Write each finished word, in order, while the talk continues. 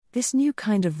This new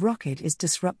kind of rocket is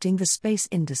disrupting the space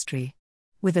industry.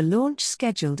 With a launch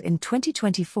scheduled in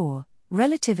 2024,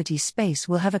 Relativity Space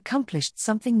will have accomplished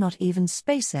something not even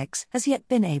SpaceX has yet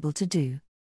been able to do.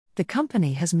 The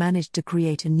company has managed to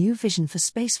create a new vision for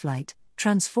spaceflight,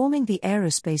 transforming the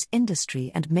aerospace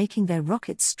industry and making their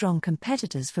rockets strong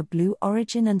competitors for Blue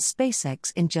Origin and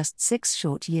SpaceX in just 6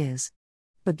 short years.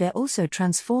 But they're also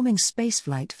transforming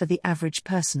spaceflight for the average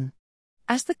person.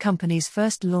 As the company's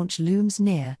first launch looms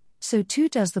near, so too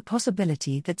does the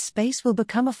possibility that space will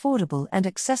become affordable and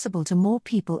accessible to more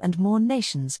people and more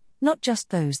nations, not just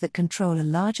those that control a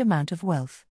large amount of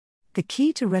wealth. The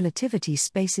key to Relativity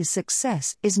Space's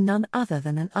success is none other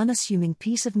than an unassuming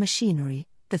piece of machinery,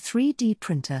 the 3D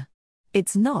printer.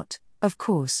 It's not, of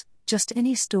course, just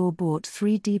any store-bought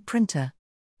 3D printer.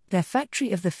 Their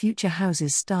factory of the future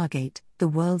houses Stargate, the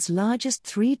world's largest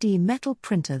 3D metal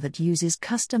printer that uses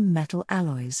custom metal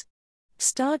alloys.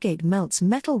 Stargate melts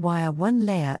metal wire one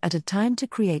layer at a time to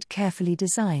create carefully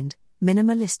designed,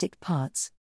 minimalistic parts.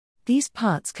 These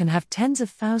parts can have tens of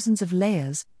thousands of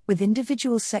layers, with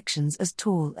individual sections as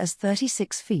tall as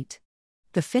 36 feet.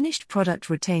 The finished product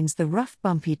retains the rough,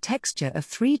 bumpy texture of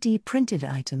 3D printed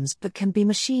items but can be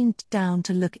machined down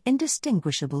to look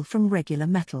indistinguishable from regular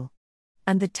metal.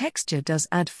 And the texture does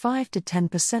add 5 to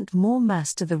 10% more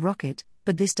mass to the rocket,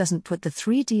 but this doesn't put the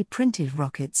 3D printed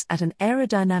rockets at an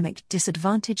aerodynamic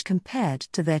disadvantage compared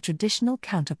to their traditional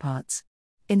counterparts.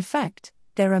 In fact,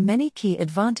 there are many key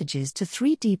advantages to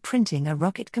 3D printing a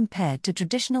rocket compared to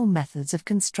traditional methods of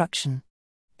construction.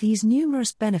 These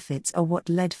numerous benefits are what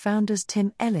led founders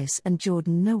Tim Ellis and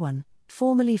Jordan Noone,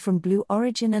 formerly from Blue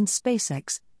Origin and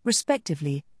SpaceX,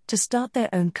 respectively, to start their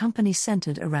own company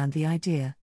centered around the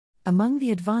idea. Among the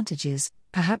advantages,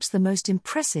 perhaps the most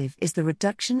impressive is the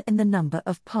reduction in the number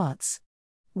of parts.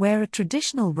 Where a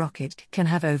traditional rocket can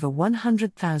have over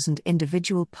 100,000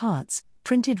 individual parts,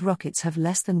 printed rockets have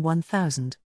less than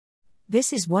 1,000.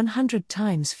 This is 100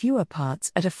 times fewer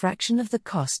parts at a fraction of the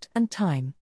cost and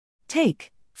time.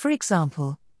 Take, for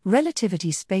example,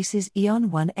 Relativity Space's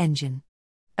Eon 1 engine.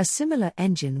 A similar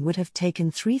engine would have taken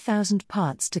 3,000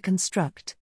 parts to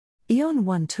construct. Eon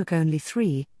 1 took only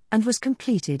 3, and was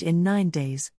completed in 9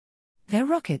 days. Their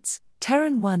rockets,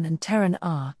 Terran 1 and Terran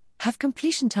R, have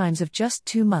completion times of just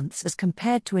 2 months as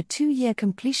compared to a 2-year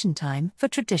completion time for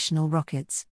traditional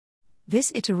rockets.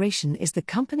 This iteration is the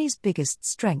company's biggest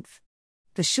strength.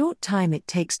 The short time it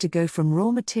takes to go from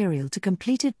raw material to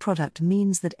completed product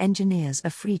means that engineers are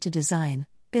free to design,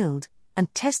 build,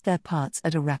 and test their parts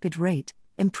at a rapid rate,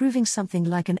 improving something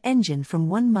like an engine from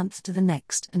 1 month to the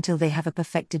next until they have a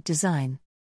perfected design.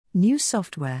 New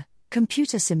software,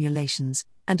 computer simulations,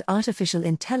 and artificial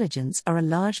intelligence are a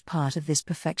large part of this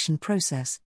perfection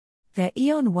process. Their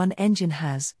Eon 1 engine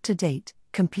has, to date,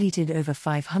 completed over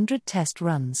 500 test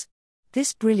runs.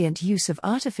 This brilliant use of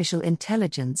artificial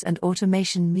intelligence and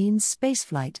automation means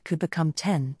spaceflight could become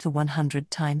 10 to 100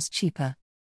 times cheaper.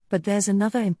 But there's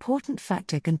another important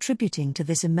factor contributing to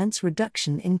this immense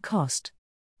reduction in cost.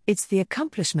 It's the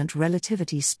accomplishment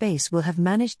Relativity Space will have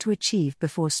managed to achieve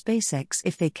before SpaceX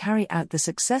if they carry out the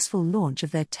successful launch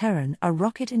of their Terran R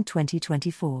rocket in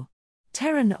 2024.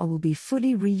 Terran R will be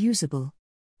fully reusable.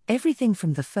 Everything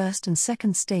from the first and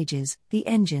second stages, the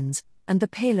engines, and the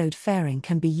payload fairing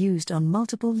can be used on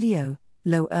multiple LEO,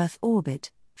 low Earth orbit,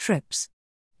 trips.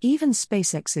 Even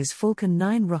SpaceX's Falcon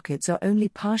 9 rockets are only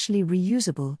partially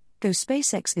reusable, though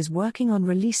SpaceX is working on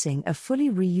releasing a fully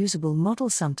reusable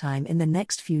model sometime in the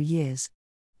next few years.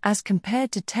 As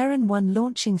compared to Terran 1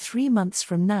 launching 3 months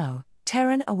from now,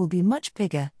 Terran R will be much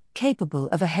bigger, capable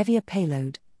of a heavier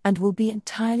payload, and will be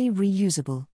entirely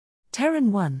reusable.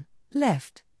 Terran 1,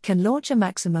 left, can launch a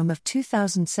maximum of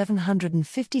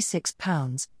 2,756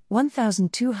 pounds,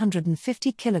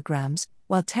 1,250 kilograms,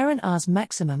 while Terran R's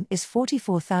maximum is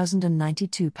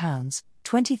 44,092 pounds,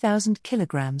 20,000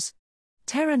 kilograms.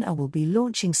 Terran R will be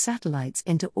launching satellites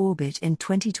into orbit in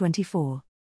 2024.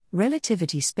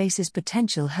 Relativity Space's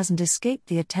potential hasn't escaped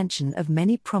the attention of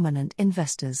many prominent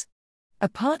investors.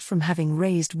 Apart from having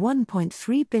raised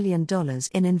 $1.3 billion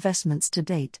in investments to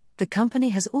date, the company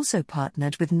has also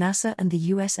partnered with NASA and the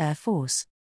U.S. Air Force.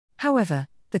 However,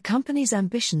 the company's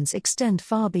ambitions extend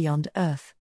far beyond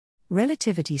Earth.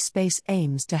 Relativity Space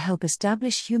aims to help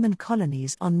establish human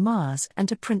colonies on Mars and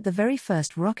to print the very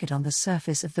first rocket on the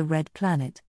surface of the Red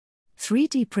Planet.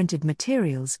 3D printed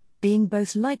materials, being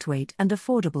both lightweight and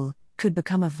affordable, could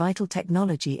become a vital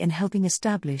technology in helping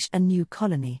establish a new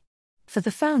colony. For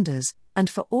the founders, and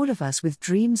for all of us with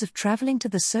dreams of traveling to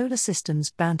the solar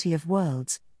system's bounty of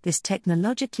worlds, this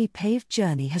technologically paved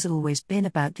journey has always been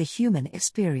about the human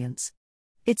experience.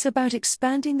 It's about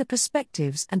expanding the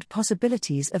perspectives and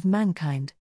possibilities of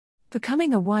mankind.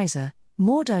 Becoming a wiser,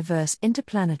 more diverse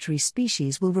interplanetary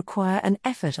species will require an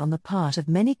effort on the part of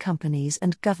many companies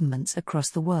and governments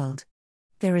across the world.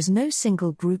 There is no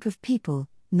single group of people,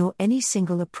 nor any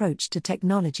single approach to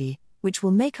technology, which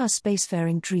will make our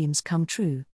spacefaring dreams come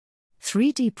true.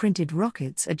 3D printed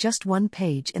rockets are just one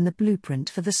page in the blueprint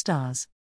for the stars.